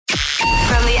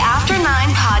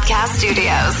Podcast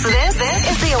Studios. This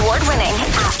is the award-winning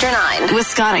After 9 with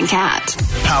Scott and Kat.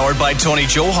 Powered by Tony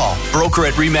Johal, broker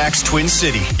at RE/MAX Twin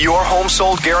City. Your home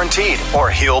sold guaranteed, or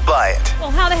he'll buy it.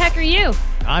 Well, how the heck are you?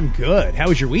 I'm good. How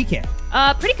was your weekend?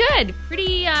 Pretty good.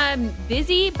 Pretty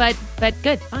busy, but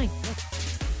good. Fine. Good.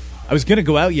 I was going to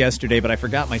go out yesterday, but I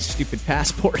forgot my stupid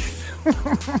passport.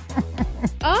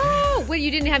 Oh, well, you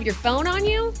didn't have your phone on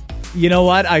you? You know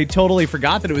what? I totally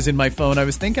forgot that it was in my phone. I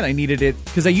was thinking I needed it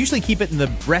because I usually keep it in the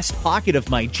breast pocket of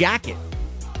my jacket.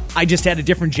 I just had a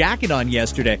different jacket on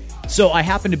yesterday. So I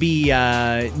happened to be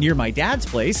near my dad's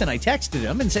place, and I texted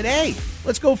him and said, hey,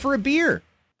 let's go for a beer.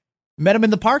 Met him in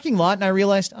the parking lot, and I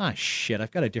realized, shit,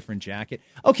 I've got a different jacket.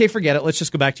 Okay, forget it. Let's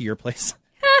just go back to your place.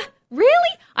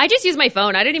 Really? I just use my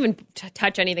phone. I didn't even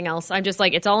touch anything else. I'm just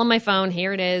like, it's all on my phone.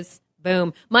 Here it is.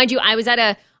 Boom. Mind you, I was at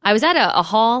a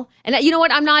hall, and you know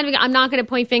what? I'm not going to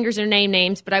point fingers or name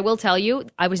names, but I will tell you,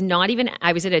 I was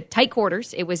at a tight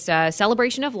quarters. It was a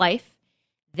celebration of life.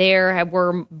 There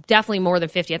were definitely more than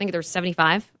 50. I think there were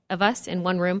 75 of us in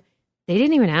one room. They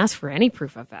didn't even ask for any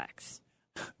proof of X.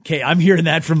 Okay, I'm hearing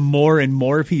that from more and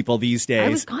more people these days. I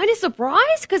was kind of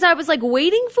surprised because I was like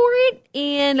waiting for it,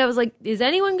 and I was like, is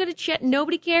anyone going to check?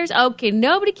 Nobody cares? Okay,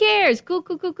 nobody cares.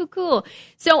 Cool.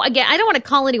 So again, I don't want to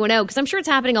call anyone out because I'm sure it's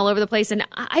happening all over the place, and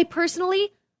I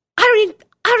personally, I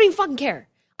don't even fucking care.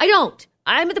 I don't.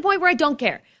 I'm at the point where I don't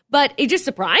care. But it just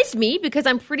surprised me because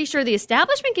I'm pretty sure the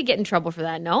establishment could get in trouble for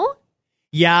that, no?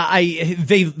 Yeah,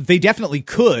 they definitely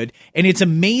could, and it's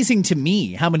amazing to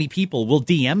me how many people will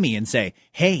DM me and say,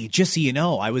 hey, just so you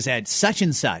know, I was at such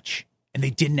and such, and they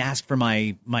didn't ask for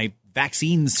my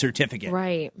vaccine certificate.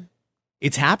 Right.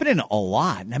 It's happening a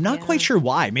lot, and I'm not quite sure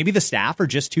why. Maybe the staff are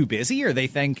just too busy, or they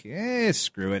think,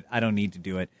 screw it, I don't need to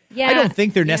do it. Yeah. I don't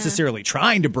think they're necessarily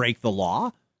trying to break the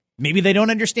law. Maybe they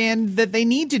don't understand that they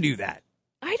need to do that.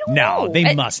 I don't know. No,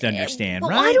 they must understand,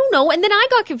 right? I don't know. And then I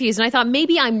got confused, and I thought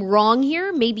maybe I'm wrong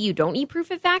here. Maybe you don't need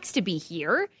proof of facts to be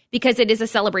here because it is a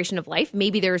celebration of life.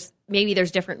 Maybe there's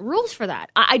different rules for that.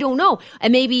 I don't know.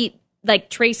 And maybe like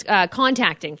trace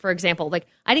contacting, for example. Like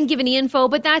I didn't give any info,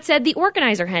 but that said the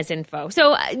organizer has info.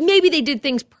 So maybe they did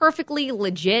things perfectly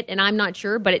legit, and I'm not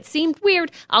sure, but it seemed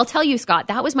weird. I'll tell you, Scott,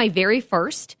 that was my very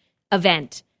first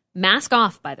event. Mask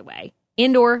off, by the way.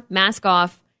 Indoor, mask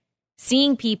off,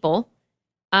 seeing people.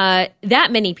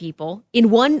 That many people in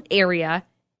one area,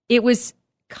 it was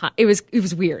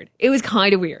weird. It was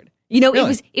kind of weird. You know,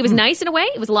 really? It was nice in a way.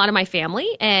 It was a lot of my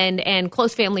family and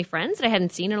close family friends that I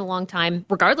hadn't seen in a long time,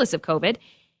 regardless of COVID.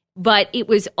 But it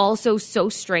was also so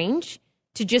strange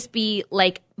to just be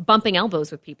like bumping elbows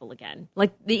with people again.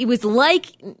 Like it was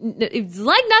like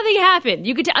nothing happened.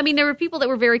 You could, there were people that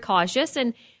were very cautious,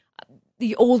 and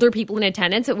the older people in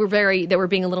attendance that were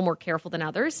being a little more careful than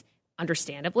others,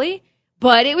 understandably.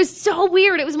 But it was so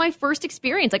weird. It was my first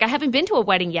experience. Like I haven't been to a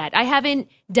wedding yet. I haven't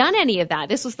done any of that.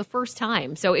 This was the first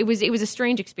time. So it was a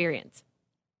strange experience.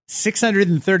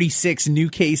 636 new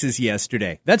cases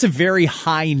yesterday. That's a very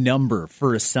high number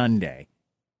for a Sunday.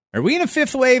 Are we in a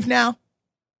fifth wave now?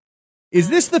 Is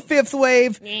this the fifth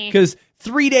wave? Because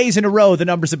 3 days in a row, the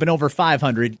numbers have been over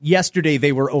 500. Yesterday,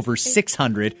 they were over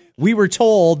 600. We were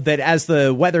told that as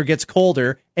the weather gets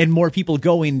colder and more people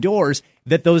go indoors,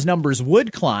 that those numbers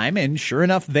would climb, and sure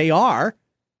enough, they are.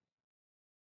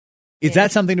 Is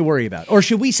that something to worry about? Or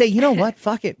should we say, you know what,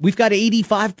 fuck it. We've got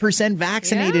 85%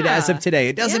 vaccinated as of today.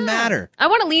 It doesn't matter. I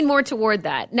want to lean more toward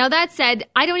that. Now, that said,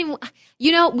 I don't even,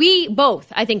 we both,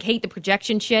 I think, hate the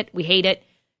projection shit. We hate it.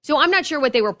 So I'm not sure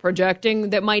what they were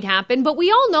projecting that might happen, but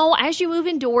we all know as you move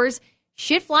indoors,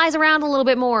 shit flies around a little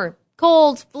bit more.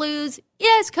 Colds, flus,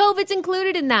 yes, COVID's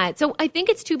included in that. So I think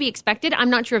it's to be expected.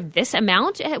 I'm not sure if this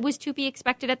amount was to be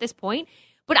expected at this point,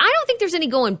 but I don't think there's any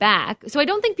going back. So I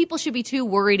don't think people should be too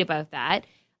worried about that.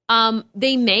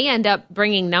 They may end up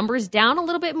bringing numbers down a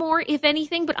little bit more, if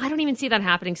anything, but I don't even see that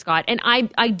happening, Scott. And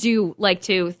I do like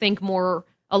to think more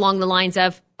along the lines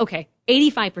of, okay,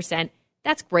 85%,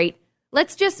 that's great.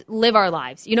 Let's just live our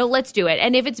lives. Let's do it.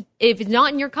 And if it's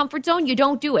not in your comfort zone, you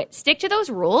don't do it. Stick to those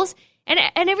rules, and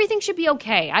everything should be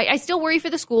okay. I still worry for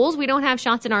the schools. We don't have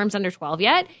shots in arms under 12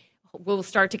 yet. We'll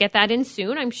start to get that in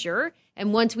soon, I'm sure.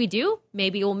 And once we do,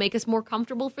 maybe it will make us more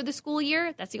comfortable for the school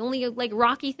year. That's the only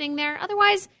rocky thing there.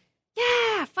 Otherwise,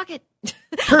 yeah, fuck it.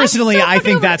 Personally, I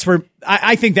think that's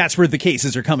where the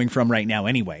cases are coming from right now.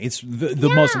 Anyway, it's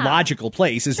the most logical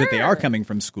place is that they are coming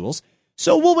from schools.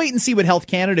 So we'll wait and see what Health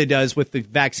Canada does with the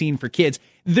vaccine for kids.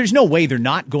 There's no way they're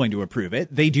not going to approve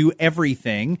it. They do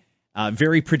everything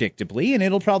very predictably, and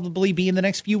it'll probably be in the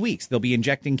next few weeks. They'll be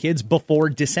injecting kids before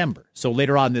December, so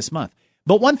later on this month.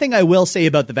 But one thing I will say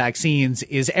about the vaccines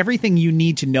is everything you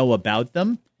need to know about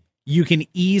them, you can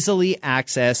easily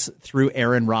access through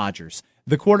Aaron Rodgers,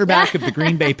 the quarterback of the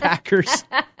Green Bay Packers,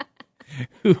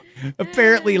 who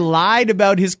apparently lied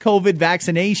about his COVID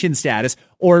vaccination status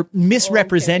or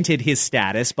misrepresented his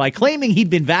status by claiming he'd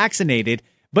been vaccinated,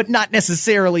 but not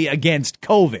necessarily against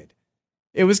COVID.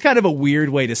 It was kind of a weird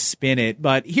way to spin it,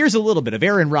 but here's a little bit of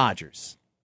Aaron Rodgers.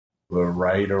 The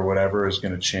right or whatever is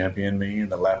going to champion me,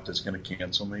 and the left is going to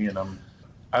cancel me, and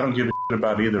I don't give a shit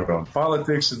about either of them.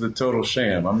 Politics is a total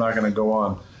sham. I'm not going to go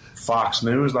on Fox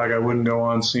News like I wouldn't go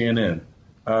on CNN.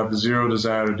 I have zero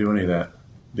desire to do any of that.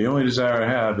 The only desire I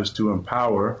have is to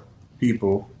empower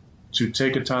people to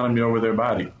take autonomy over their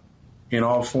body in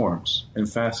all forms and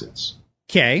facets.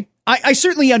 Okay. I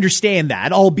certainly understand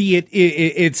that, albeit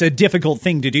it's a difficult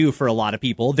thing to do for a lot of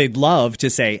people. They'd love to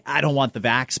say, I don't want the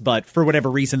vax, but for whatever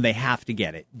reason, they have to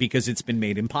get it because it's been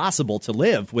made impossible to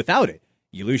live without it.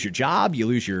 You lose your job, you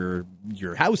lose your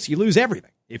house, you lose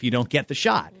everything if you don't get the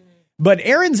shot. But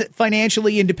Aaron's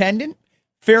financially independent,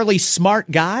 fairly smart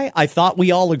guy. I thought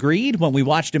we all agreed when we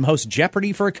watched him host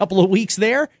Jeopardy for a couple of weeks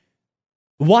there.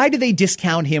 Why do they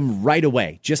discount him right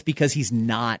away just because he's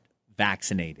not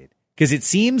vaccinated? Because it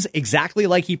seems exactly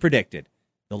like he predicted.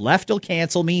 The left will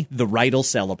cancel me, the right will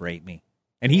celebrate me.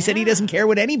 And he said he doesn't care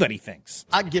what anybody thinks.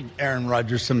 I'd give Aaron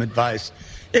Rodgers some advice.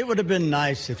 It would have been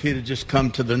nice if he'd have just come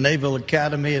to the Naval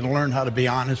Academy and learned how to be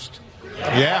honest.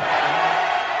 Yeah.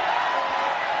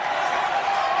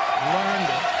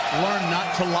 Learn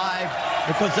not to lie,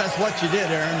 because that's what you did,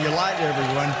 Aaron. You lied to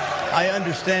everyone. I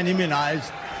understand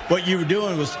immunized. What you were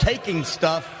doing was taking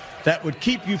stuff that would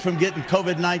keep you from getting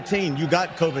COVID-19. You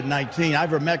got COVID-19.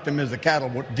 Ivermectin is a cattle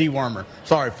dewormer.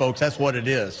 Sorry, folks, that's what it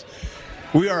is.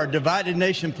 We are a divided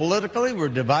nation politically. We're a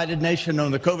divided nation on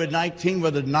the COVID-19,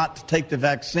 whether or not to take the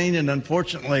vaccine. And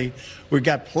unfortunately, we've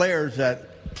got players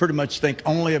that pretty much think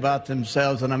only about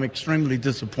themselves, and I'm extremely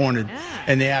disappointed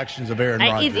in the actions of Aaron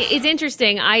Rodgers. It's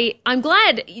interesting. I'm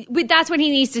glad that's what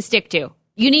he needs to stick to.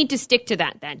 You need to stick to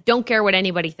that then. Don't care what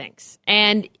anybody thinks.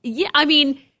 And yeah, I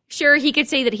mean, sure, he could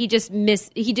say that he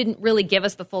didn't really give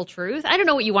us the full truth. I don't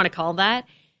know what you want to call that.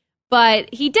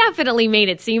 But he definitely made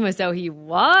it seem as though he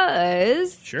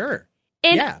was. Sure.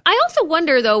 And yeah. I also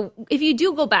wonder, though, if you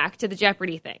do go back to the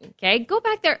Jeopardy thing, okay, go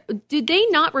back there. Do they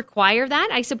not require that?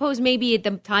 I suppose maybe at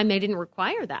the time they didn't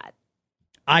require that.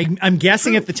 I'm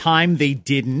guessing at the time they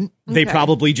didn't. They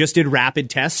probably just did rapid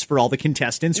tests for all the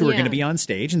contestants who are going to be on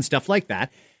stage and stuff like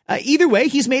that. Either way,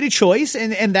 he's made a choice,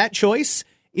 and that choice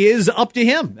is up to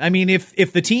him. I mean,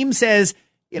 if the team says,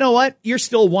 you know what, you're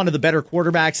still one of the better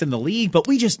quarterbacks in the league, but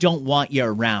we just don't want you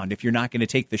around if you're not going to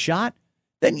take the shot,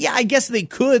 then yeah, I guess they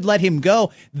could let him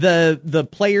go. The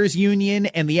players union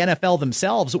and the NFL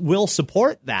themselves will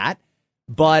support that.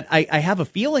 But I have a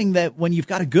feeling that when you've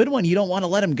got a good one, you don't want to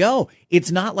let him go.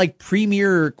 It's not like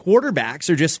premier quarterbacks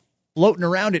are just floating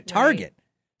around at Target. Right.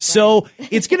 So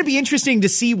it's going to be interesting to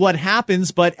see what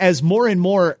happens. But as more and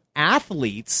more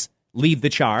athletes lead the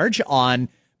charge on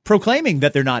proclaiming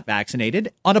that they're not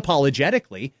vaccinated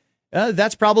unapologetically,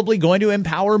 that's probably going to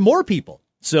empower more people.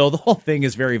 So the whole thing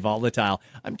is very volatile.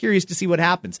 I'm curious to see what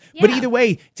happens. Yeah. But either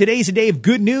way, today's a day of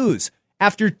good news.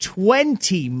 After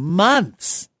 20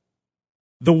 months,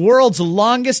 the world's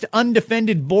longest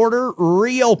undefended border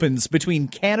reopens between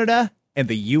Canada and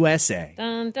the USA.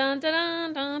 Dun, dun,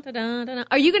 dun, dun, dun, dun, dun.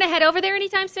 Are you going to head over there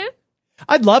anytime soon?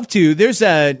 I'd love to. There's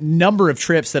a number of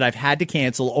trips that I've had to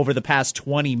cancel over the past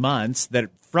 20 months that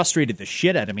frustrated the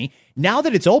shit out of me. Now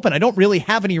that it's open, I don't really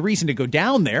have any reason to go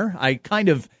down there. I kind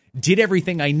of did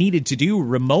everything I needed to do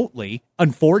remotely.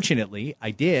 Unfortunately,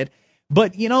 I did.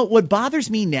 But, you know, what bothers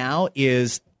me now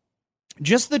is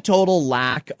just the total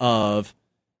lack of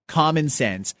common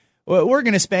sense. We're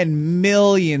going to spend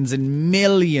millions and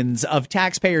millions of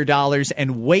taxpayer dollars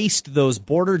and waste those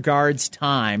border guards'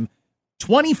 time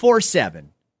 24/7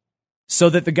 so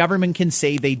that the government can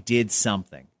say they did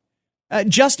something.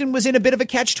 Justin was in a bit of a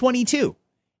catch-22.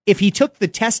 If he took the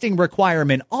testing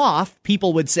requirement off,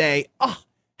 people would say, oh,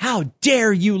 how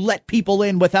dare you let people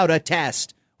in without a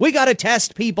test? We got to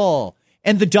test people.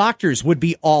 And the doctors would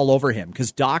be all over him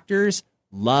because doctors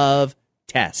love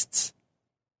tests.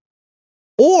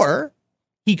 Or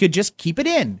he could just keep it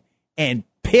in and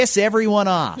piss everyone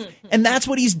off. And that's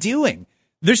what he's doing.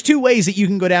 There's two ways that you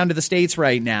can go down to the States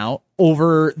right now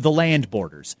over the land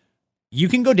borders. You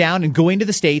can go down and go into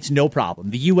the States, no problem.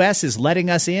 The U.S. is letting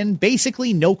us in,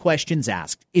 basically no questions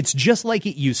asked. It's just like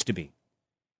it used to be.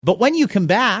 But when you come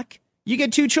back, you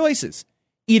get two choices.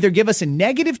 Either give us a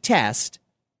negative test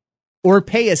or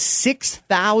pay a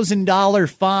 $6,000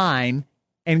 fine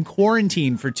and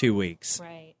quarantine for 2 weeks.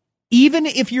 Right. Even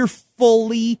if you're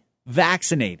fully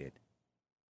vaccinated.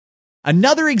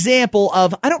 Another example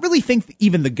of, I don't really think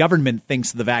even the government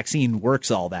thinks the vaccine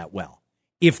works all that well,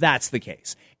 if that's the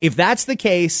case. If that's the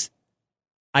case,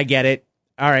 I get it.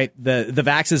 All right, the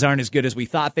vaxes aren't as good as we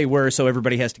thought they were, so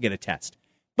everybody has to get a test.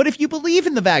 But if you believe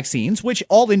in the vaccines, which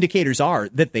all indicators are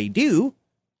that they do,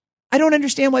 I don't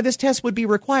understand why this test would be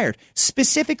required,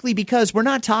 specifically because we're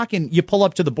not talking you pull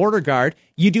up to the border guard,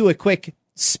 you do a quick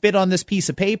spit on this piece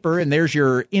of paper, and there's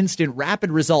your instant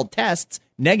rapid result tests.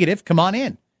 Negative, come on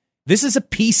in. This is a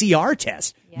PCR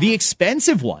test, the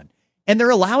expensive one, and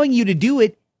they're allowing you to do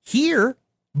it here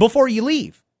before you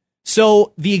leave.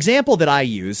 So the example that I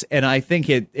use, and I think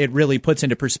it really puts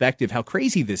into perspective how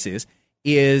crazy this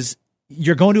is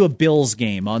you're going to a Bills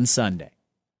game on Sunday.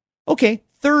 Okay,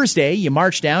 Thursday, you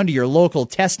march down to your local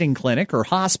testing clinic or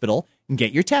hospital and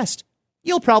get your test.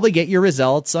 You'll probably get your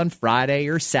results on Friday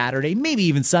or Saturday, maybe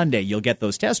even Sunday. You'll get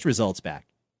those test results back.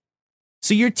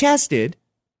 So you're tested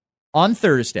on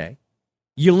Thursday.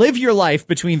 You live your life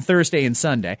between Thursday and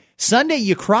Sunday. Sunday,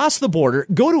 you cross the border,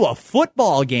 go to a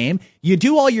football game. You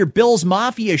do all your Bills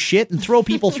Mafia shit and throw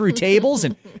people through tables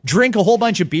and drink a whole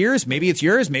bunch of beers. Maybe it's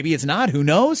yours, maybe it's not. Who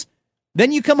knows?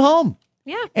 Then you come home.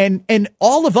 Yeah. And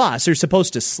all of us are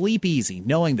supposed to sleep easy,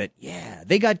 knowing that,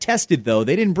 they got tested, though.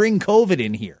 They didn't bring COVID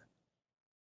in here.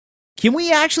 Can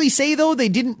we actually say, though, they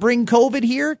didn't bring COVID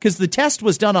here? Because the test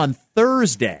was done on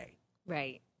Thursday.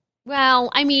 Right. Well,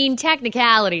 I mean,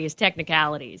 technicalities,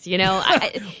 you know.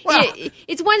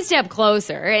 It's one step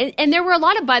closer. And there were a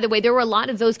lot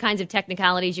of those kinds of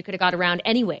technicalities you could have got around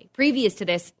anyway, previous to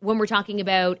this, when we're talking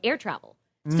about air travel.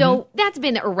 Mm-hmm. So that's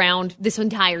been around this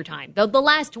entire time. The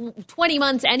last 20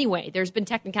 months anyway, there's been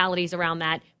technicalities around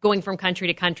that going from country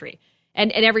to country.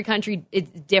 And every country is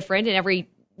different and every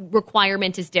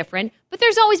requirement is different. But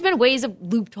there's always been ways of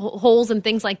loopholes and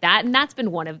things like that, and that's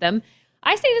been one of them.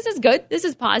 I say this is good. This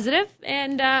is positive.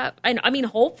 And I mean,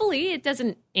 hopefully it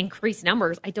doesn't increase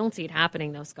numbers. I don't see it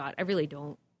happening, though, Scott. I really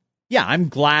don't. Yeah, I'm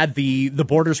glad the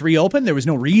borders reopened. There was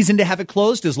no reason to have it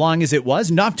closed as long as it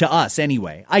was. Not to us,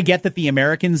 anyway. I get that the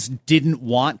Americans didn't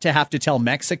want to have to tell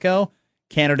Mexico,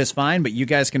 Canada's fine, but you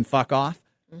guys can fuck off.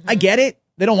 Mm-hmm. I get it.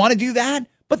 They don't want to do that,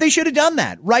 but they should have done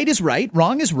that. Right is right.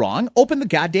 Wrong is wrong. Open the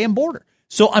goddamn border.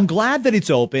 So I'm glad that it's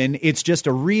open. It's just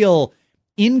a real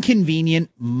inconvenient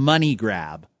money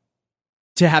grab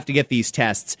to have to get these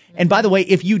tests. And by the way,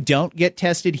 if you don't get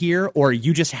tested here, or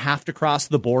you just have to cross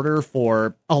the border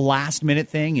for a last minute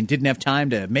thing and didn't have time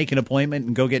to make an appointment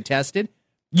and go get tested,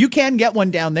 you can get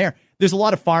one down there. There's a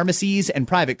lot of pharmacies and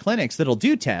private clinics that'll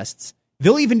do tests.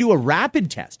 They'll even do a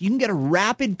rapid test. You can get a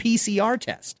rapid PCR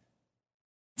test.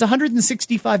 It's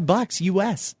 $165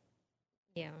 US.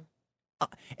 Yeah.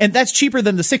 And that's cheaper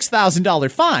than the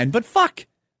 $6,000 fine, but fuck.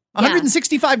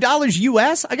 $165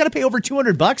 US? I got to pay over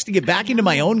 $200 to get back into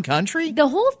my own country? The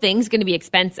whole thing's going to be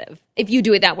expensive if you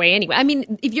do it that way anyway. I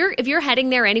mean, if you're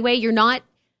heading there anyway, you're not,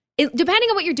 depending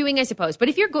on what you're doing, I suppose. But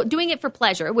if you're doing it for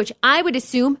pleasure, which I would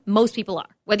assume most people are,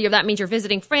 whether that means you're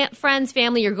visiting friends,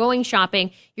 family, you're going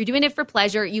shopping, you're doing it for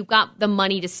pleasure, you've got the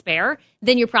money to spare,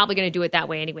 then you're probably going to do it that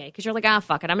way anyway. Because you're like,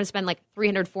 fuck it, I'm going to spend like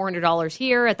 $300, $400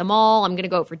 here at the mall. I'm going to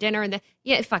go out for dinner. And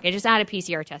fuck it, just add a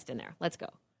PCR test in there. Let's go.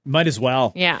 Might as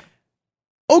well. Yeah.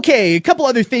 Okay, a couple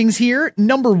other things here.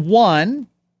 Number one,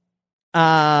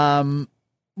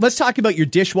 let's talk about your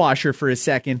dishwasher for a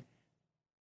second.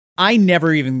 I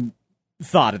never even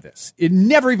thought of this. It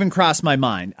never even crossed my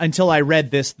mind until I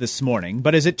read this morning.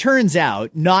 But as it turns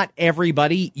out, not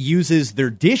everybody uses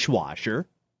their dishwasher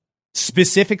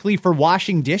specifically for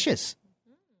washing dishes.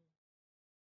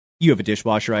 You have a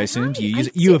dishwasher, I assume.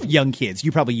 You have young kids.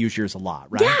 You probably use yours a lot,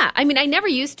 right? Yeah. I mean, I never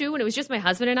used to. When it was just my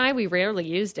husband and I, we rarely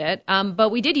used it.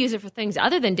 But we did use it for things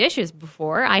other than dishes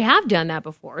before. I have done that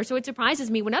before. So it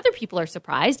surprises me when other people are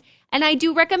surprised. And I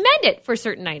do recommend it for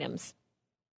certain items.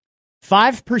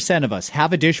 5% of us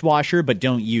have a dishwasher but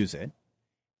don't use it.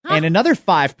 Huh. And another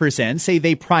 5% say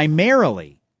they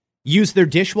primarily use their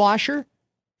dishwasher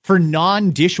for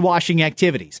non-dishwashing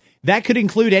activities. That could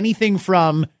include anything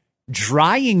from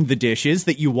drying the dishes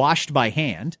that you washed by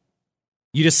hand.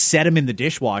 You just set them in the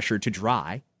dishwasher to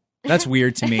dry. That's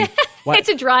weird to me. What? It's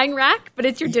a drying rack, but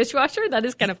it's your dishwasher? That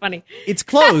is kind of funny. It's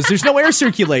closed. There's no air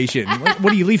circulation. What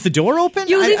do you leave the door open?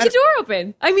 You leave the door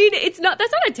open. I mean, that's not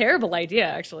a terrible idea,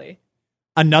 actually.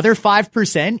 Another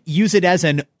 5% use it as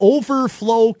an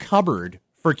overflow cupboard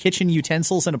for kitchen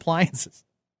utensils and appliances.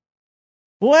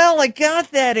 Well, I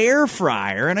got that air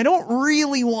fryer, and I don't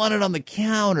really want it on the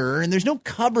counter, and there's no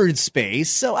cupboard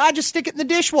space, so I just stick it in the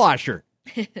dishwasher.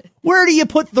 Where do you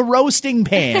put the roasting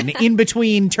pan in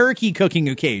between turkey cooking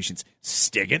occasions?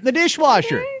 Stick it in the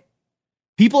dishwasher. Okay.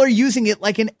 People are using it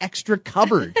like an extra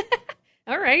cupboard.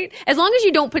 All right. As long as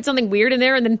you don't put something weird in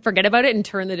there and then forget about it and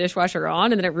turn the dishwasher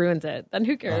on and then it ruins it, then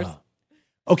who cares?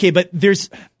 Okay, but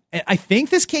I think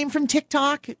this came from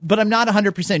TikTok, but I'm not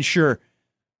 100% sure.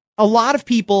 A lot of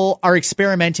people are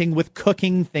experimenting with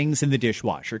cooking things in the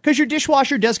dishwasher because your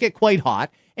dishwasher does get quite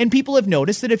hot. And people have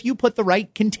noticed that if you put the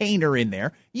right container in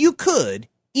there, you could,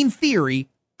 in theory,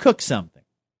 cook something.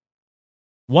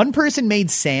 One person made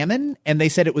salmon, and they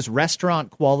said it was restaurant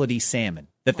quality salmon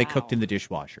that they cooked in the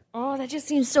dishwasher. Oh, that just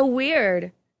seems so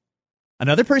weird.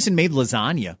 Another person made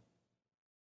lasagna.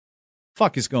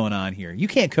 Fuck is going on here? You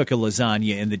can't cook a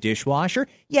lasagna in the dishwasher.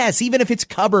 Yes, even if it's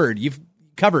covered. You've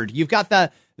got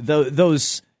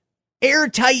those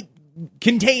airtight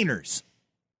containers.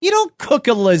 You don't cook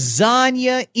a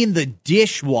lasagna in the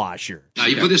dishwasher. Now,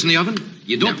 you put this in the oven?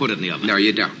 You don't put it in the oven. No,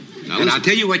 you don't. And I'll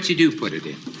tell you what you do put it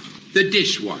in. The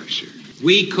dishwasher.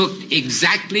 We cooked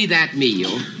exactly that meal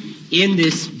in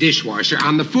this dishwasher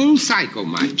on the full cycle,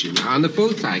 mind you. Now, on the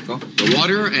full cycle. The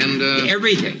water and...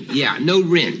 Everything. Yeah, no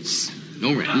rinse.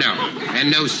 No rinse. No,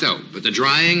 and no soap. But the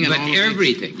drying and but all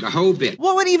everything, the whole bit.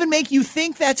 What would even make you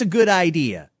think that's a good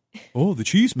idea? Oh, the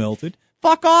cheese melted.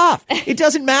 Fuck off. It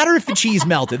doesn't matter if the cheese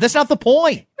melted. That's not the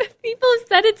point. People have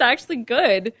said it's actually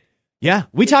good. Yeah,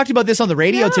 we talked about this on the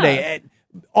radio today.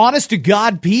 Honest to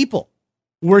God, people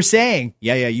were saying,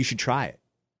 yeah, you should try it.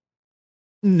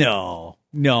 No,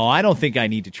 I don't think I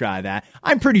need to try that.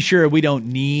 I'm pretty sure we don't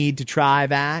need to try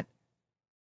that.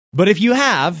 But if you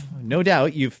have, no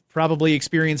doubt, you've probably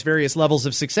experienced various levels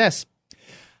of success.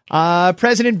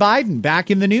 President Biden back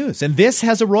in the news, and this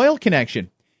has a royal connection.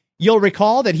 You'll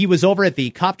recall that he was over at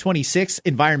the COP26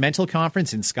 environmental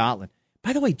conference in Scotland.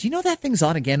 By the way, do you know that thing's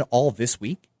on again all this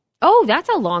week? Oh, that's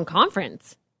a long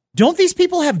conference. Don't these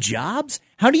people have jobs?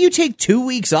 How do you take 2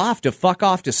 weeks off to fuck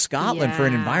off to Scotland for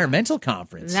an environmental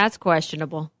conference? That's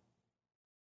questionable.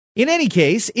 In any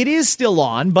case, it is still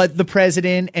on, but the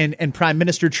president and Prime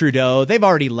Minister Trudeau, they've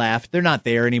already left. They're not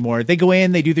there anymore. They go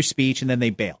in, they do their speech, and then they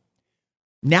bail.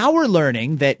 Now we're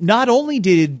learning that not only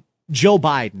did Joe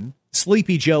Biden,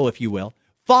 Sleepy Joe, if you will,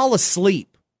 fall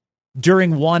asleep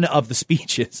during one of the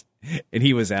speeches, and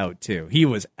he was out too. He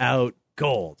was out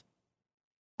cold.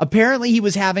 Apparently, he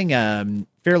was having a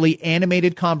fairly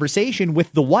animated conversation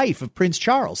with the wife of Prince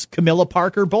Charles, Camilla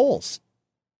Parker Bowles.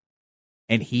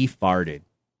 And he farted.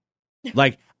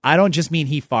 Like, I don't just mean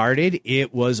he farted.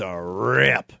 It was a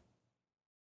rip.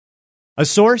 A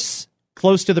source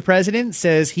close to the president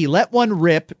says he let one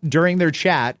rip during their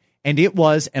chat, and it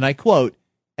was, and I quote,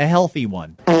 a healthy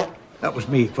one. That was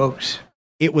me, folks.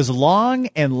 It was long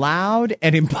and loud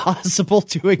and impossible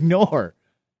to ignore.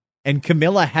 And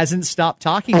Camilla hasn't stopped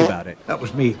talking about it. That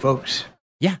was me, folks.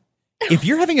 Yeah. If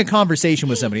you're having a conversation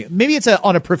with somebody, maybe it's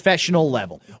on a professional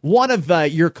level, one of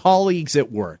your colleagues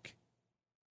at work,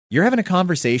 you're having a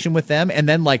conversation with them and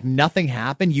then like nothing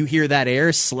happened. You hear that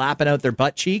air slapping out their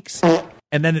butt cheeks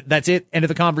and then that's it. End of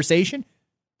the conversation.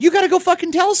 You got to go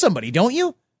fucking tell somebody, don't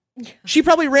you? She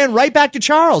probably ran right back to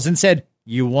Charles and said,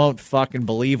 you won't fucking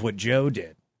believe what Joe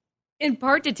did. In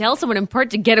part to tell someone, in part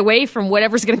to get away from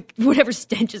whatever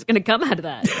stench is going to come out of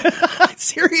that.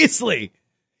 Seriously.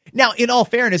 Now, in all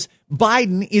fairness,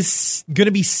 Biden is going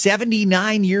to be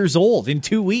 79 years old in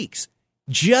 2 weeks,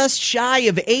 just shy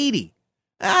of 80.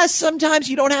 Sometimes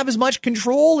you don't have as much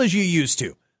control as you used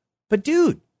to. But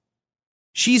dude,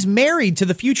 she's married to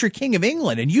the future king of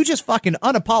England, and you just fucking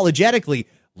unapologetically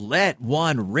let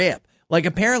one rip. Like,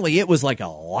 apparently it was like a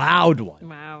loud one.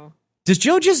 Wow. Does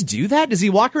Joe just do that? Does he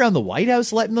walk around the White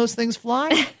House letting those things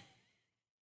fly?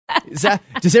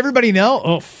 Does everybody know?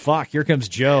 Oh, fuck, here comes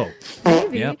Joe.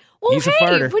 Maybe. Yep, well, he's a hey,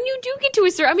 farter. when you do get to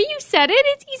a certain, I mean, you said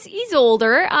it, he's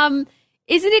older.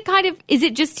 Isn't it kind of, is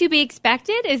it just to be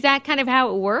expected? Is that kind of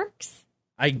how it works?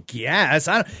 I guess.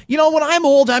 When I'm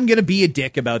old, I'm going to be a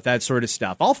dick about that sort of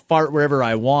stuff. I'll fart wherever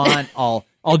I want.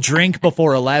 I'll drink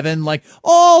before 11. Like,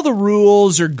 all the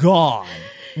rules are gone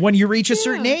when you reach a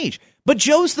certain age. But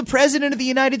Joe's the president of the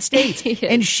United States,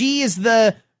 and she is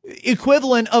the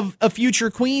equivalent of a future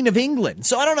queen of England.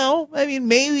 So I don't know. I mean,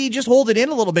 maybe just hold it in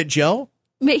a little bit, Joe.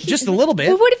 Just a little bit.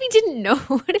 Well, what if he didn't know?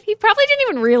 What if he probably didn't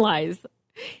even realize?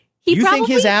 You think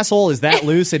his asshole is that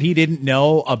loose that he didn't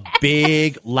know a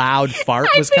big, loud fart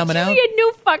was coming out? He had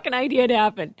no fucking idea it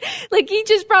happened. Like, he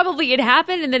just probably, it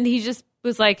happened, and then he just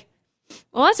was like,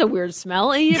 well, that's a weird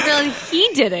smell. And he didn't realize he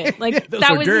did it. Like,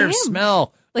 that was him.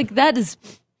 Smell. Like, that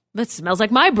smells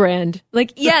like my brand.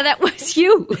 Like, yeah, that was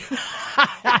you.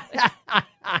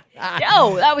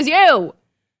 Yo, that was you.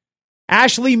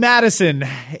 Ashley Madison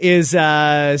is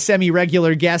a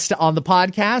semi-regular guest on the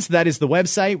podcast. That is the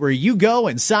website where you go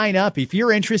and sign up if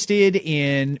you're interested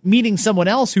in meeting someone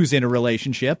else who's in a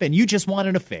relationship and you just want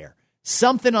an affair.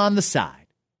 something on the side.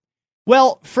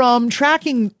 Well, from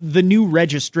tracking the new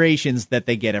registrations that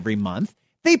they get every month,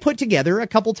 they put together a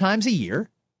couple times a year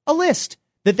a list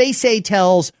that they say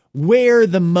tells where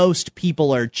the most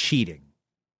people are cheating.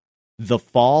 The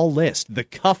fall list, the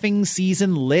cuffing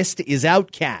season list is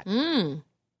out, Kat. And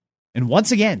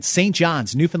once again, St.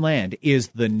 John's, Newfoundland is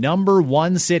the number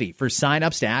one city for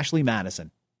signups to Ashley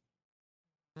Madison.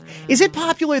 Is it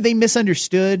popular? They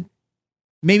misunderstood.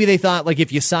 Maybe they thought, like,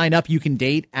 if you sign up, you can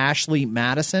date Ashley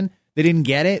Madison. They didn't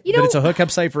get it, that it's a hookup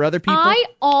site for other people. I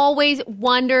always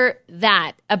wonder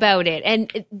that about it.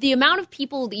 And the amount of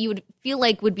people that you would feel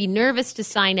like would be nervous to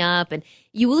sign up. And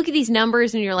you look at these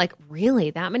numbers and you're like,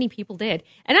 really? That many people did?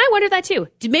 And I wonder that too.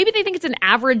 Maybe they think it's an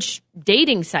average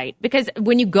dating site. Because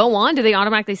when you go on, do they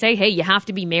automatically say, hey, you have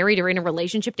to be married or in a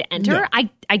relationship to enter? No.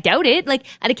 I doubt it. Like,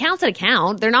 an account's an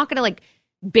account. They're not going to, like,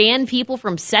 ban people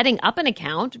from setting up an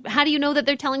account. How do you know that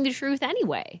they're telling the truth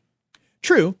anyway?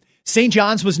 True. St.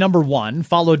 John's was number 1,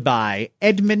 followed by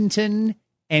Edmonton,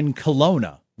 and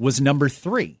Kelowna was number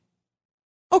 3.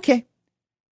 Okay.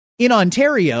 In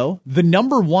Ontario, the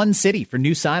number 1 city for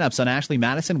new signups on Ashley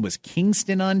Madison was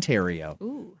Kingston, Ontario.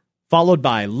 Ooh. Followed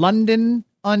by London,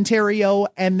 Ontario,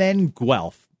 and then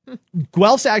Guelph.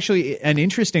 Guelph's actually an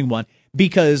interesting one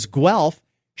because Guelph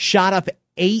shot up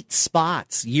 8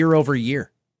 spots year over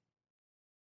year.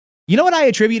 You know what I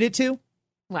attribute it to?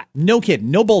 What? No kidding.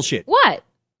 No bullshit. What?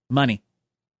 Money.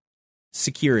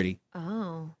 Security.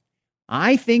 Oh.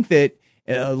 I think that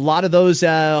a lot of those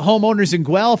homeowners in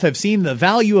Guelph have seen the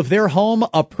value of their home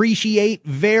appreciate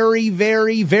very,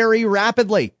 very, very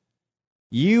rapidly.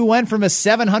 You went from a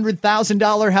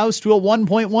 $700,000 house to a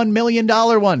 $1.1 million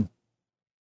one.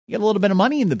 You got a little bit of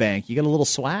money in the bank. You got a little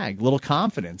swag, a little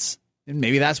confidence. And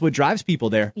maybe that's what drives people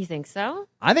there. You think so?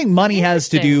 I think money has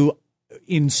to do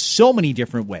in so many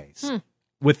different ways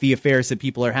with the affairs that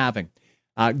people are having.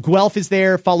 Guelph is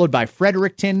there, followed by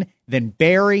Fredericton, then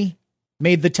Barrie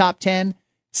made the top 10,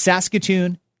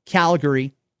 Saskatoon,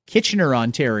 Calgary, Kitchener,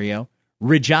 Ontario,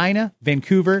 Regina,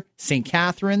 Vancouver, St.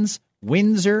 Catharines,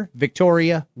 Windsor,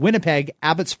 Victoria, Winnipeg,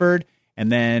 Abbotsford,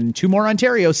 and then 2 more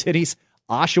Ontario cities,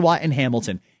 Oshawa and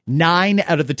Hamilton. 9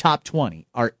 out of the top 20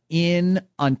 are in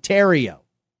Ontario.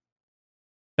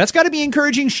 That's got to be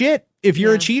encouraging shit if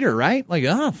you're a cheater, right? Like,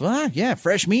 oh, fuck, yeah,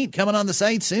 fresh meat coming on the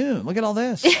site soon. Look at all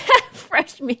this.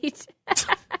 Fresh meat.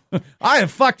 I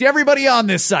have fucked everybody on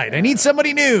this site. I need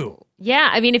somebody new. Yeah,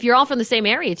 I mean, if you're all from the same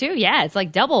area, too, yeah, it's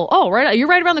like double. Oh, right, you're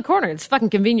right around the corner. It's fucking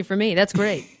convenient for me. That's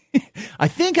great. I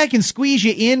think I can squeeze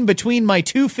you in between my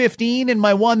 2:15 and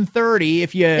my 1:30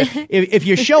 if you if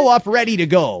you show up ready to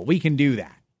go. We can do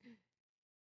that.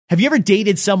 Have you ever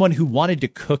dated someone who wanted to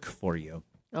cook for you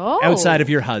outside of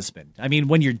your husband? I mean,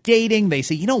 when you're dating, they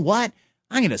say, you know what?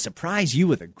 I'm going to surprise you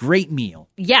with a great meal.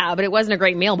 Yeah, but it wasn't a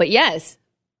great meal, but yes.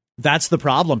 That's the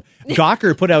problem.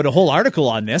 Gawker put out a whole article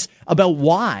on this about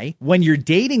why, when you're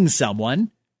dating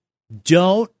someone,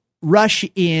 don't rush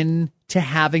in to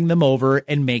having them over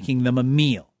and making them a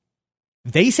meal.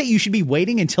 They say you should be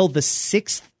waiting until the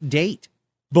 6th date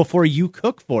before you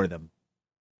cook for them.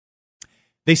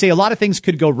 They say a lot of things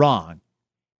could go wrong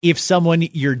if someone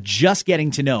you're just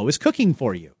getting to know is cooking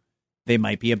for you. They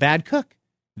might be a bad cook.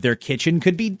 Their kitchen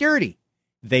could be dirty.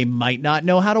 They might not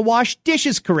know how to wash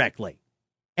dishes correctly.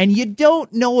 And you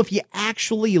don't know if you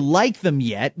actually like them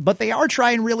yet, but they are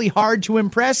trying really hard to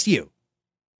impress you.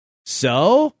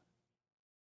 So,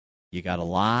 you got to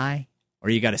lie, or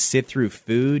you got to sit through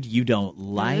food you don't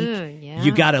like. Yeah.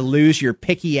 You got to lose your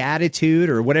picky attitude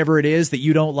or whatever it is that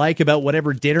you don't like about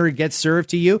whatever dinner gets served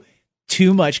to you.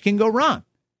 Too much can go wrong.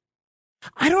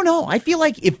 I don't know. I feel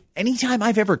like if anytime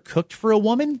I've ever cooked for a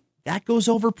woman, that goes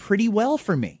over pretty well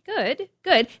for me. Good,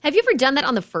 good. Have you ever done that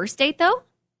on the first date, though?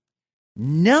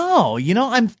 No,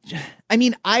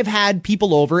 I've had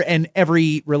people over, and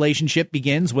every relationship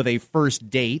begins with a first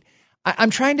date. I'm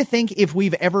trying to think if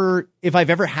I've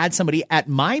ever had somebody at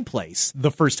my place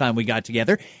the first time we got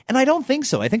together, and I don't think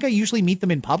so. I think I usually meet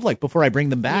them in public before I bring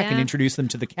them back and introduce them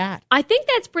to the cat. I think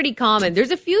that's pretty common.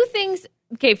 There's a few things.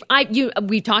 Okay,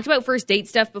 we talked about first date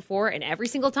stuff before, and every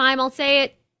single time I'll say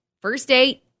it. First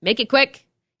date, make it quick.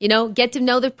 Get to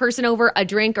know the person over a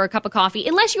drink or a cup of coffee,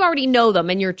 unless you already know them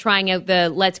and you're trying out the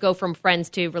let's go from friends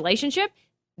to relationship.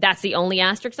 That's the only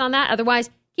asterisk on that.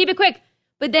 Otherwise, keep it quick.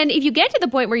 But then if you get to the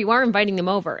point where you are inviting them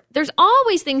over, there's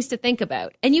always things to think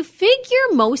about. And you figure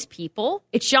most people,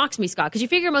 it shocks me, Scott, because you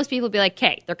figure most people will be like,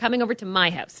 okay, they're coming over to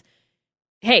my house.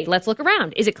 Hey, let's look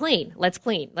around. Is it clean? Let's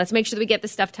clean. Let's make sure that we get the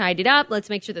stuff tidied up. Let's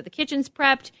make sure that the kitchen's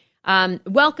prepped.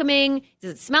 Welcoming.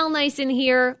 Does it smell nice in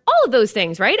here? All of those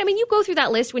things, right? I mean, you go through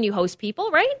that list when you host people,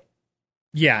 right?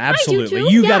 Yeah, absolutely. I do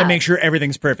too. You got to make sure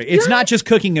everything's perfect. It's not just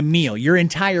cooking a meal. Your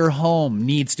entire home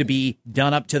needs to be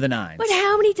done up to the nines. But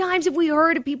how many times have we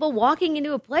heard of people walking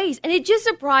into a place? And it just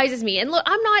surprises me. And look,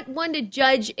 I'm not one to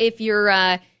judge if you're,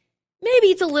 maybe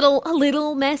it's a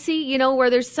little messy, you know, where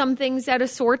there's some things out of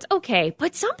sorts. Okay.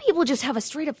 But some people just have a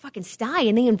straight up fucking sty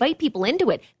and they invite people into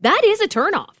it. That is a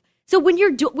turnoff. So when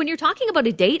you're talking about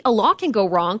a date, a lot can go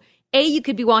wrong. You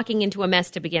could be walking into a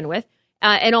mess to begin with.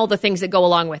 And all the things that go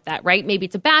along with that, right? Maybe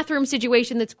it's a bathroom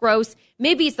situation that's gross.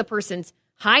 Maybe it's the person's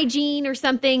hygiene or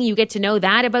something. You get to know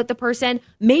that about the person.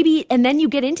 Maybe, and then you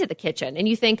get into the kitchen and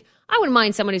you think, I wouldn't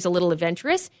mind someone who's a little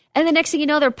adventurous. And the next thing you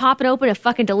know, they're popping open a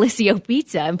fucking Delissio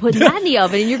pizza and putting that in the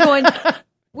oven. And you're going,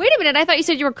 wait a minute, I thought you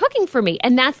said you were cooking for me.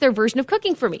 And that's their version of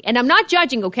cooking for me. And I'm not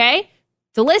judging, okay?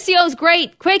 Delicio's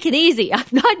great, quick and easy. I'm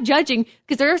not judging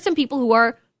because there are some people who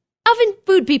are oven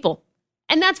food people.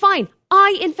 And that's fine.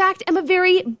 I, in fact, am a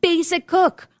very basic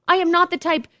cook. I am not the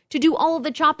type to do all of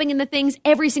the chopping and the things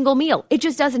every single meal. It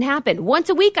just doesn't happen. Once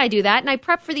a week I do that, and I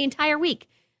prep for the entire week.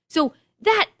 So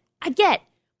that I get.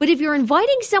 But if you're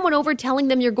inviting someone over telling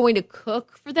them you're going to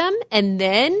cook for them, and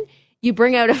then you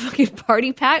bring out a fucking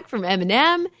party pack from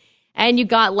M&M, and you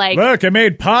got like... Look, I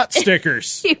made pot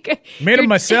stickers. Made them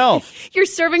myself. You're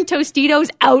serving Tostitos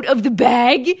out of the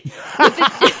bag with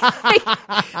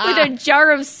a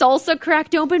jar of salsa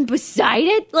cracked open beside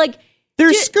it. Like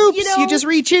there's scoops. You just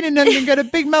reach in and then you got a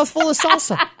big mouthful of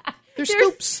salsa. There's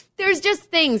scoops. There's just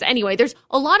things. Anyway, there's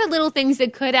a lot of little things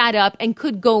that could add up and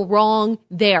could go wrong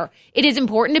there. It is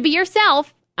important to be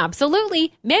yourself.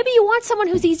 Absolutely. Maybe you want someone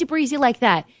who's easy breezy like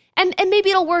that. And maybe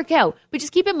it'll work out. But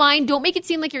just keep in mind, don't make it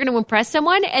seem like you're going to impress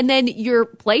someone and then your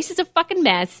place is a fucking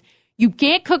mess. You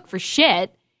can't cook for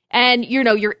shit. And,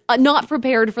 you're not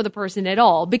prepared for the person at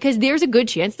all because there's a good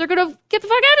chance they're going to get the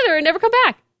fuck out of there and never come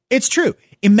back. It's true.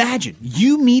 Imagine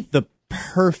you meet the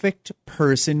perfect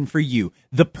person for you,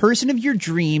 the person of your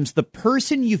dreams, the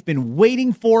person you've been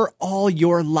waiting for all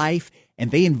your life,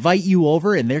 and they invite you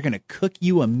over and they're going to cook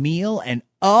you a meal and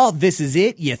oh, this is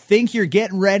it. You think you're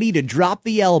getting ready to drop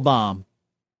the L-bomb.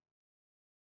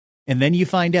 And then you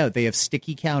find out they have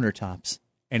sticky countertops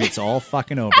and it's all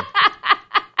fucking over.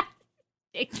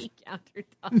 Sticky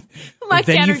countertops. My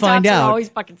countertops are always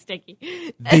fucking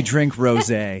sticky. They drink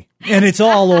rosé and it's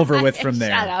all over with from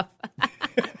there. Shut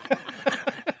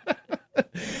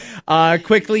up.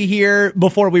 Quickly here,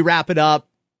 before we wrap it up,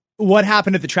 what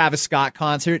happened at the Travis Scott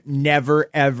concert never,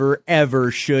 ever,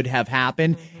 ever should have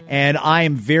happened. Mm-hmm. And I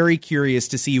am very curious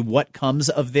to see what comes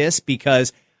of this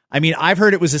because, I mean, I've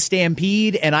heard it was a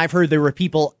stampede and I've heard there were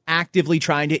people actively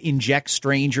trying to inject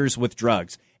strangers with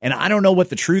drugs. And I don't know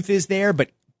what the truth is there, but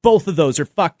both of those are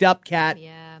fucked up, Kat.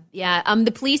 Yeah.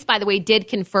 The police, by the way, did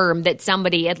confirm that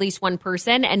somebody, at least one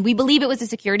person, and we believe it was a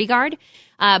security guard,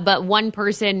 but one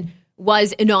person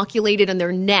was inoculated on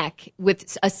their neck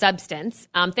with a substance.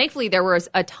 Thankfully, there was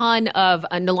a ton of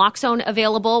naloxone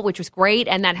available, which was great,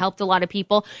 and that helped a lot of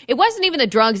people. It wasn't even the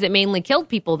drugs that mainly killed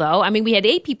people, though. I mean, we had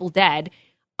 8 people dead.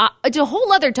 It's a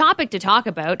whole other topic to talk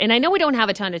about, and I know we don't have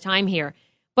a ton of time here,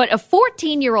 but a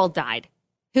 14-year-old died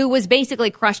who was basically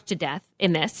crushed to death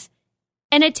in this,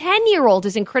 and a 10-year-old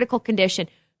is in critical condition.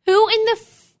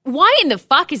 Why in the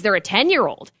fuck is there a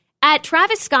 10-year-old at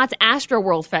Travis Scott's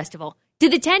Astroworld Festival?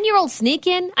 Did the 10-year-old sneak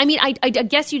in? I mean, I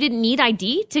guess you didn't need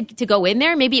ID to go in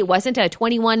there. Maybe it wasn't a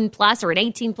 21 plus or an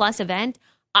 18 plus event.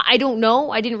 I don't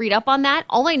know. I didn't read up on that.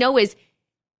 All I know is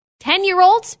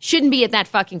 10-year-olds shouldn't be at that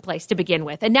fucking place to begin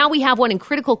with. And now we have one in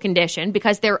critical condition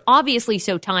because they're obviously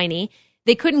so tiny.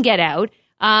 They couldn't get out.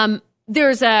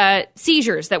 There's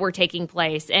seizures that were taking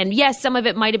place. And yes, some of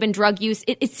it might have been drug use.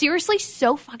 It's seriously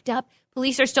so fucked up.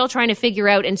 Police are still trying to figure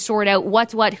out and sort out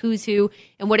what's what, who's who,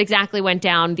 and what exactly went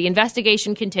down. The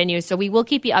investigation continues, so we will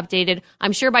keep you updated.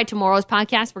 I'm sure by tomorrow's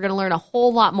podcast, we're going to learn a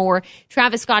whole lot more.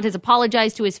 Travis Scott has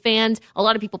apologized to his fans. A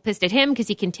lot of people pissed at him because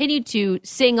he continued to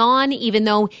sing on, even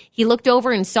though he looked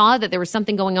over and saw that there was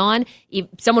something going on.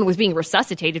 Someone was being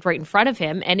resuscitated right in front of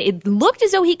him, and it looked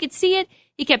as though he could see it.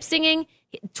 He kept singing.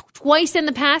 Twice in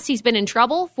the past, he's been in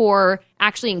trouble for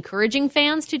actually encouraging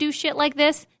fans to do shit like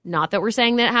this. Not that we're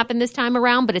saying that happened this time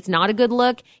around, but it's not a good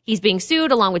look. He's being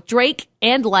sued along with Drake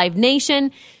and Live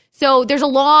Nation. So there's a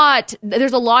lot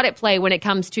at play when it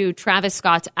comes to Travis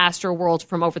Scott's Astroworld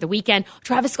from over the weekend.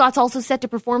 Travis Scott's also set to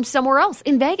perform somewhere else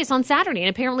in Vegas on Saturday, and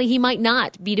apparently he might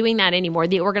not be doing that anymore.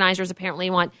 The organizers apparently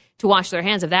want to wash their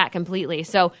hands of that completely.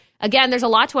 So again, there's a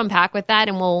lot to unpack with that,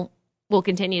 and we'll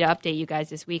continue to update you guys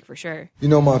this week for sure. You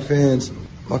know, my fans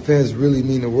really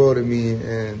mean the world to me,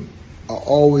 and I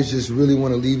always just really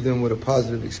want to leave them with a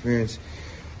positive experience.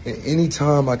 And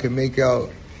anytime I can make out,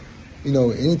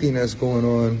 anything that's going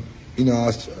on,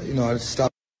 I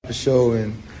stop the show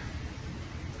and,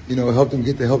 help them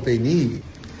get the help they need.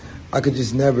 I could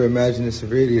just never imagine the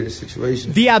severity of the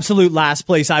situation. The absolute last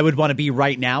place I would want to be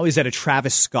right now is at a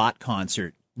Travis Scott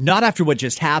concert. Not after what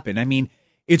just happened. I mean,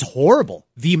 it's horrible,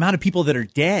 the amount of people that are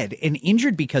dead and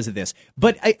injured because of this.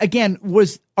 But again,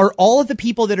 are all of the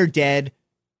people that are dead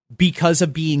because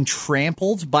of being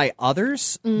trampled by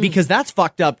others? Because that's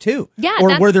fucked up too. Yeah.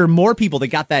 Or were there more people that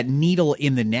got that needle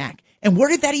in the neck? And where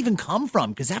did that even come from?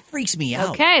 Because that freaks me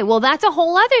out. Okay, well, that's a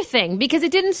whole other thing because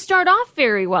it didn't start off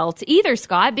very well either,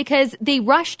 Scott, because they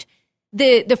rushed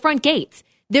the front gates.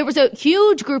 There was a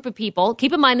huge group of people.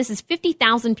 Keep in mind, this is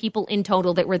 50,000 people in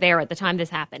total that were there at the time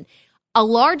this happened. A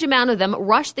large amount of them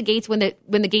rushed the gates when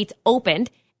the gates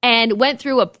opened and went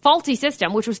through a faulty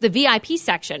system, which was the VIP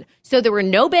section. So there were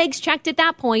no bags checked at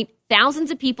that point.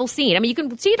 Thousands of people seen. I mean, you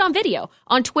can see it on video.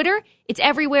 On Twitter, it's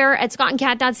everywhere at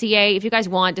scottandcat.ca. If you guys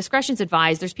want, discretion's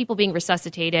advised. There's people being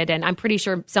resuscitated, and I'm pretty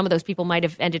sure some of those people might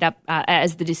have ended up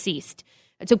as the deceased.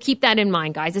 So keep that in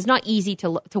mind, guys. It's not easy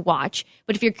to watch.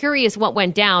 But if you're curious what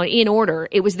went down, in order,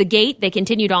 it was the gate. They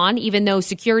continued on, even though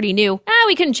security knew,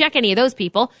 we couldn't check any of those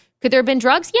people. Could there have been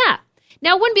drugs? Yeah.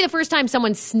 Now, it wouldn't be the first time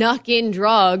someone snuck in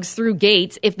drugs through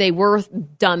gates if they were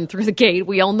done through the gate.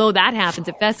 We all know that happens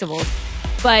at festivals.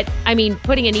 But, I mean,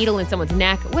 putting a needle in someone's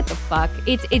neck, what the fuck?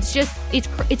 It's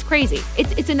just crazy.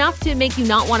 It's enough to make you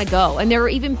not want to go. And there are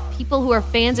even people who are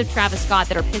fans of Travis Scott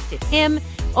that are pissed at him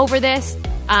over this.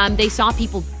 They saw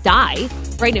people die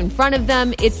right in front of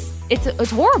them. It's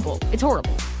horrible. It's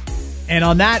horrible. And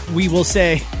on that, we will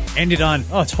say, end it on,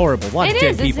 it's horrible. What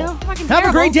dead people. It's fucking Have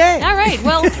a great day. All right.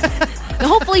 Well,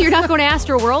 hopefully you're not going to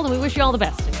Astroworld, and we wish you all the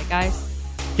best today, guys.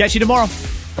 Catch you tomorrow.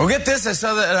 Well, get this. I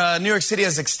saw that New York City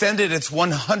has extended its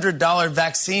 $100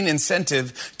 vaccine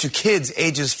incentive to kids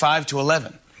ages 5 to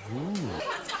 11. Ooh.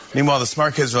 Meanwhile, the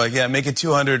smart kids are like, make it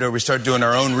 200 or we start doing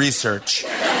our own research.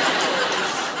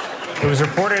 It was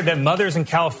reported that mothers in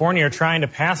California are trying to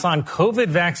pass on COVID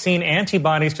vaccine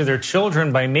antibodies to their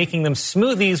children by making them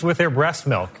smoothies with their breast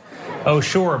milk. Oh,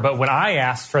 sure, but when I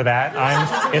asked for that,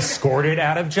 I'm escorted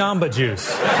out of Jamba Juice.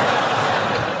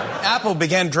 Apple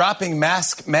began dropping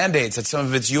mask mandates at some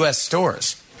of its U.S.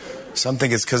 stores. Some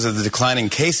think it's because of the declining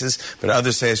cases, but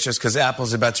others say it's just because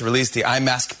Apple's about to release the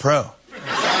iMask Pro.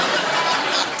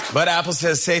 But Apple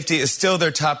says safety is still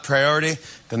their top priority.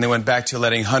 Then they went back to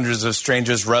letting hundreds of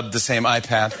strangers rub the same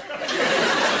iPad.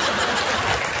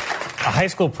 A high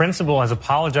school principal has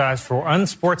apologized for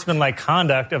unsportsmanlike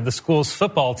conduct of the school's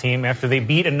football team after they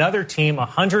beat another team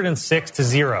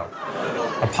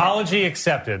 106-0. Apology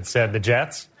accepted, said the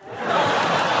Jets.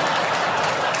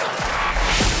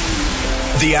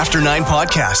 The After 9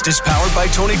 podcast is powered by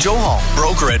Tony Johal,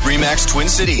 broker at RE/MAX Twin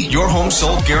City. Your home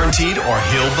sold guaranteed or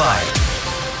he'll buy it.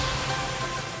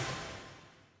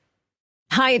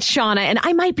 Hi, it's Shauna, and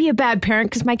I might be a bad parent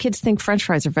because my kids think French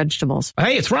fries are vegetables.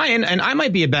 Hey, it's Ryan, and I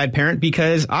might be a bad parent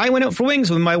because I went out for wings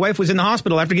when my wife was in the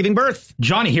hospital after giving birth.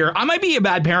 Johnny here. I might be a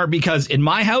bad parent because in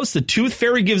my house, the tooth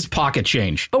fairy gives pocket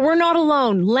change. But we're not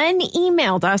alone. Len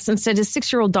emailed us and said his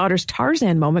 6-year-old daughter's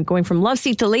Tarzan moment going from love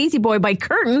seat to lazy boy by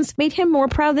curtains made him more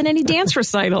proud than any dance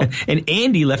recital. And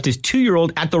Andy left his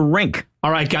 2-year-old at the rink.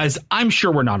 All right, guys, I'm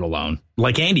sure we're not alone.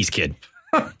 Like Andy's kid.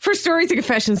 For stories and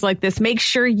confessions like this, make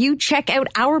sure you check out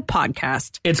our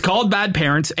podcast. It's called Bad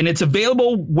Parents, and it's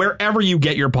available wherever you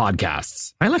get your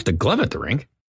podcasts. I left a glove at the rink.